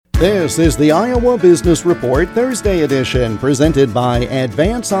This is the Iowa Business Report Thursday edition, presented by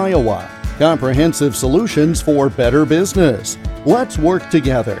Advance Iowa. Comprehensive solutions for better business. Let's work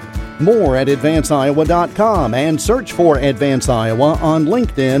together. More at advanceiowa.com and search for Advance Iowa on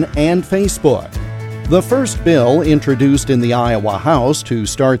LinkedIn and Facebook. The first bill introduced in the Iowa House to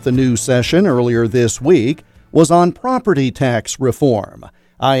start the new session earlier this week was on property tax reform.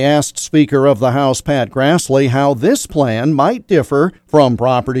 I asked Speaker of the House Pat Grassley how this plan might differ from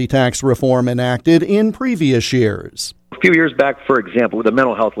property tax reform enacted in previous years. A few years back, for example, with the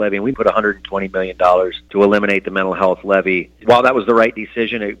mental health levy, we put $120 million to eliminate the mental health levy. While that was the right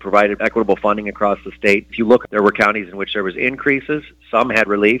decision, it provided equitable funding across the state. If you look, there were counties in which there was increases, some had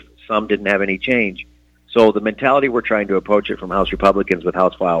relief, some didn't have any change. So the mentality we're trying to approach it from House Republicans with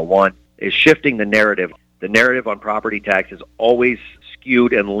House File 1 is shifting the narrative. The narrative on property tax is always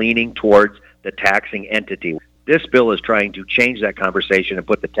skewed and leaning towards the taxing entity. This bill is trying to change that conversation and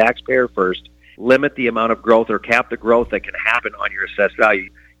put the taxpayer first, limit the amount of growth or cap the growth that can happen on your assessed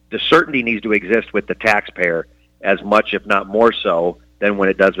value. The certainty needs to exist with the taxpayer as much, if not more so, than when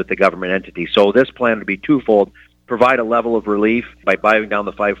it does with the government entity. So this plan would be twofold: provide a level of relief by buying down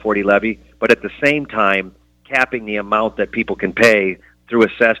the 540 levy, but at the same time capping the amount that people can pay through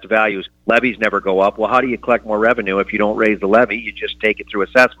assessed values. Levies never go up. Well, how do you collect more revenue if you don't raise the levy? You just take it through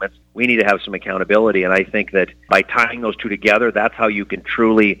assessments. We need to have some accountability, and I think that by tying those two together, that's how you can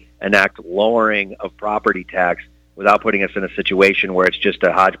truly enact lowering of property tax without putting us in a situation where it's just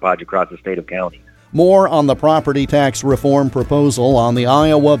a hodgepodge across the state of county. More on the property tax reform proposal on the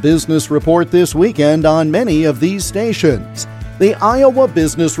Iowa Business Report this weekend on many of these stations. The Iowa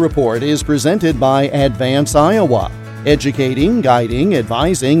Business Report is presented by Advance Iowa, educating, guiding,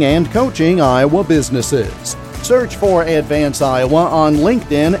 advising, and coaching Iowa businesses. Search for Advance Iowa on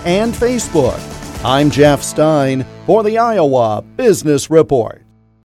LinkedIn and Facebook. I'm Jeff Stein for the Iowa Business Report.